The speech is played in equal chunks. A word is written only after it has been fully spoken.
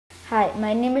Hi,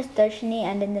 my name is Darshini,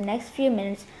 and in the next few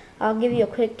minutes I'll give you a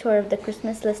quick tour of the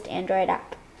Christmas List Android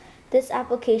app. This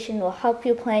application will help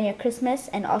you plan your Christmas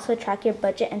and also track your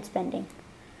budget and spending.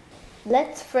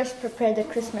 Let's first prepare the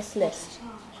Christmas list.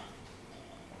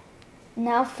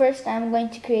 Now first I'm going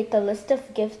to create the list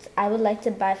of gifts I would like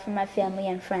to buy for my family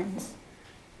and friends.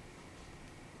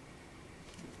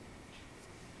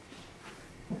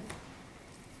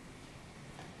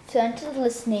 To enter the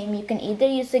list name, you can either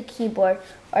use the keyboard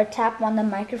or tap on the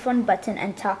microphone button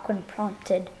and talk when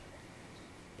prompted.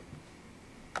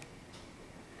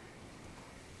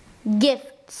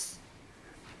 Gifts.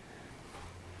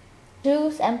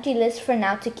 Choose empty list for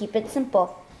now to keep it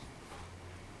simple.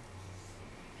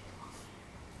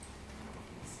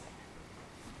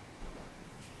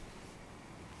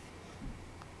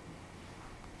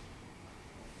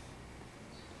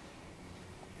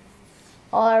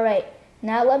 Alright,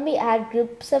 now let me add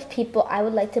groups of people I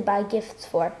would like to buy gifts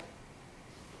for.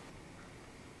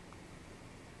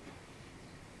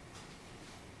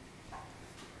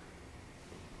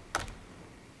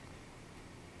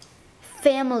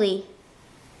 Family.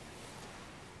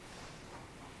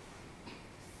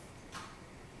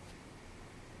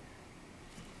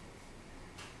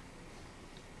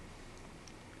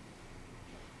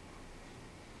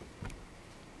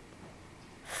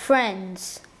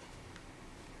 Friends.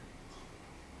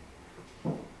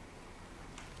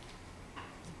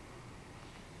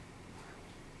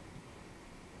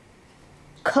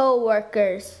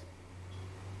 Co-workers.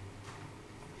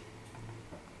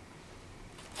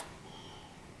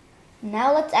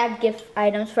 Now let's add gift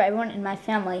items for everyone in my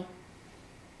family.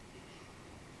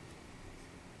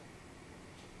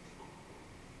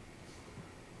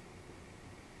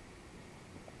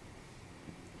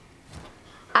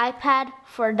 iPad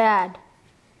for Dad.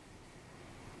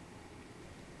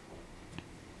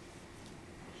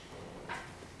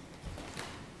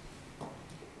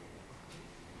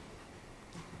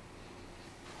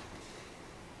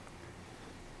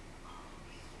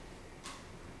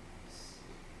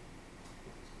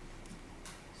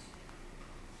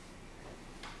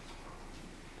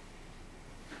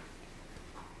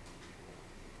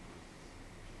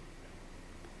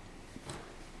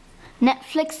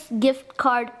 Netflix gift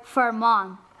card for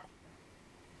Mom.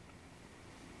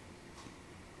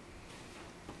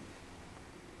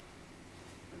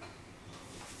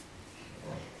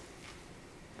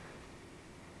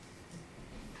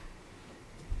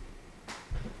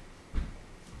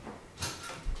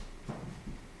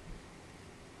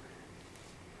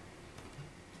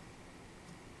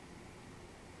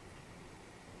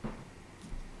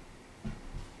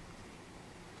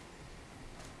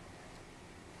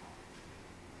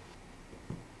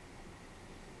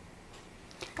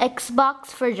 Xbox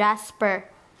for Jasper.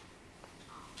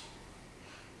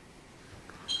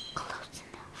 Close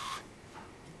enough.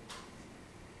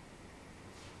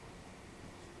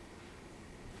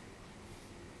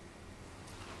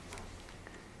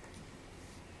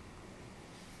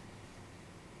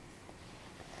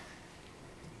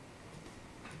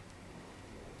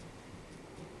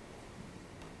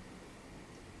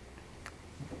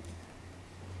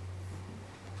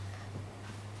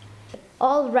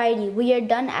 Alrighty, we are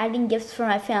done adding gifts for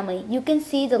my family. You can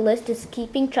see the list is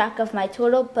keeping track of my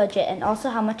total budget and also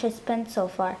how much I spent so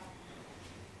far.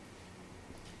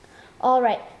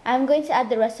 Alright, I'm going to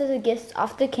add the rest of the gifts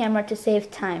off the camera to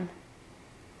save time.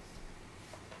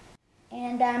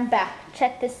 And I'm back.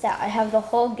 Check this out. I have the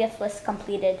whole gift list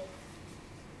completed.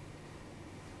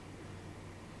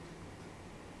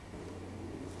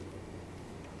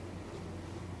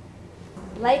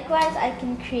 Likewise, I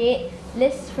can create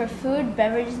lists for food,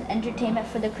 beverages, and entertainment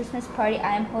for the Christmas party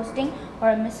I am hosting,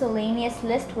 or a miscellaneous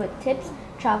list with tips,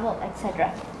 travel,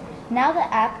 etc. Now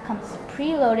the app comes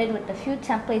preloaded with a few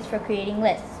templates for creating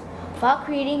lists. While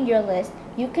creating your list,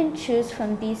 you can choose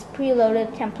from these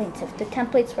preloaded templates if the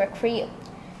templates work for you.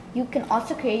 You can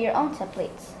also create your own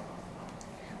templates.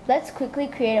 Let's quickly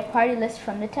create a party list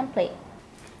from the template.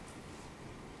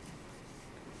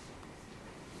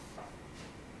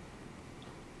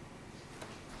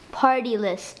 Party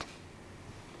list.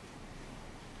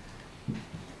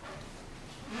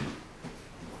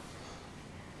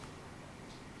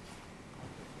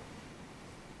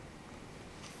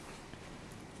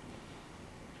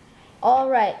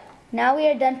 Alright, now we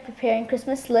are done preparing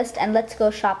Christmas list and let's go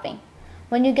shopping.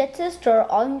 When you get to the store,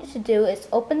 all you need to do is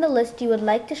open the list you would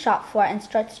like to shop for and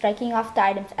start striking off the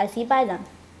items as you buy them.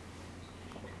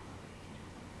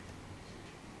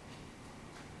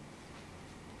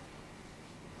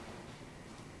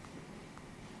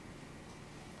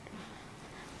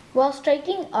 While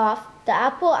striking off, the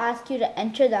app will ask you to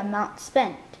enter the amount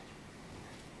spent.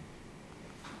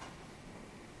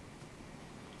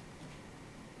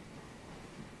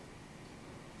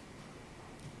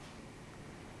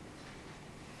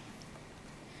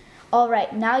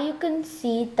 Alright, now you can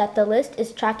see that the list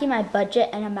is tracking my budget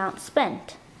and amount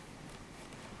spent.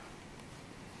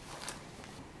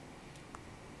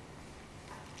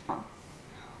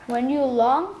 When you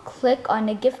long click on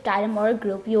a gift item or a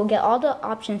group, you will get all the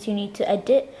options you need to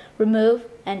edit, remove,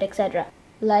 and etc.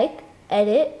 Like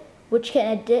edit, which can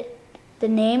edit the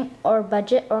name or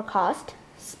budget or cost.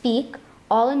 Speak,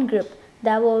 all in group,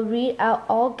 that will read out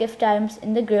all gift items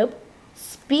in the group.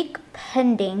 Speak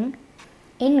pending,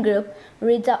 in group,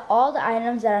 reads out all the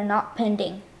items that are not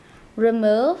pending.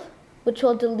 Remove, which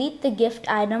will delete the gift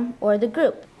item or the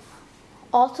group.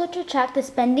 Also, to track the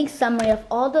spending summary of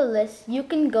all the lists, you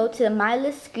can go to the My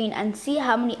List screen and see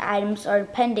how many items are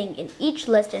pending in each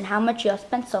list and how much you have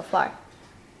spent so far.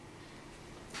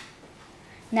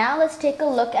 Now let's take a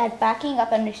look at backing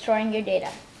up and restoring your data.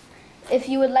 If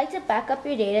you would like to back up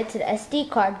your data to the SD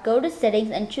card, go to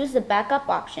Settings and choose the Backup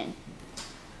option.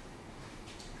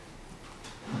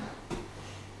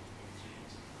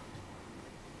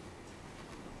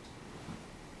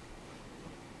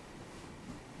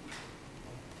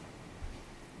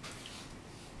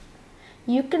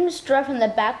 You can restore from the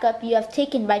backup you have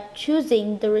taken by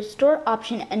choosing the Restore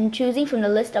option and choosing from the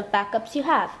list of backups you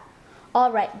have.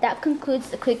 Alright, that concludes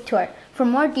the quick tour. For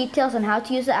more details on how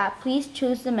to use the app, please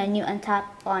choose the menu and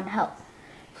tap on Help.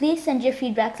 Please send your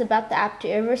feedbacks about the app to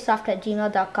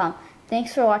irversoft@gmail.com.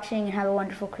 Thanks for watching and have a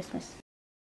wonderful Christmas.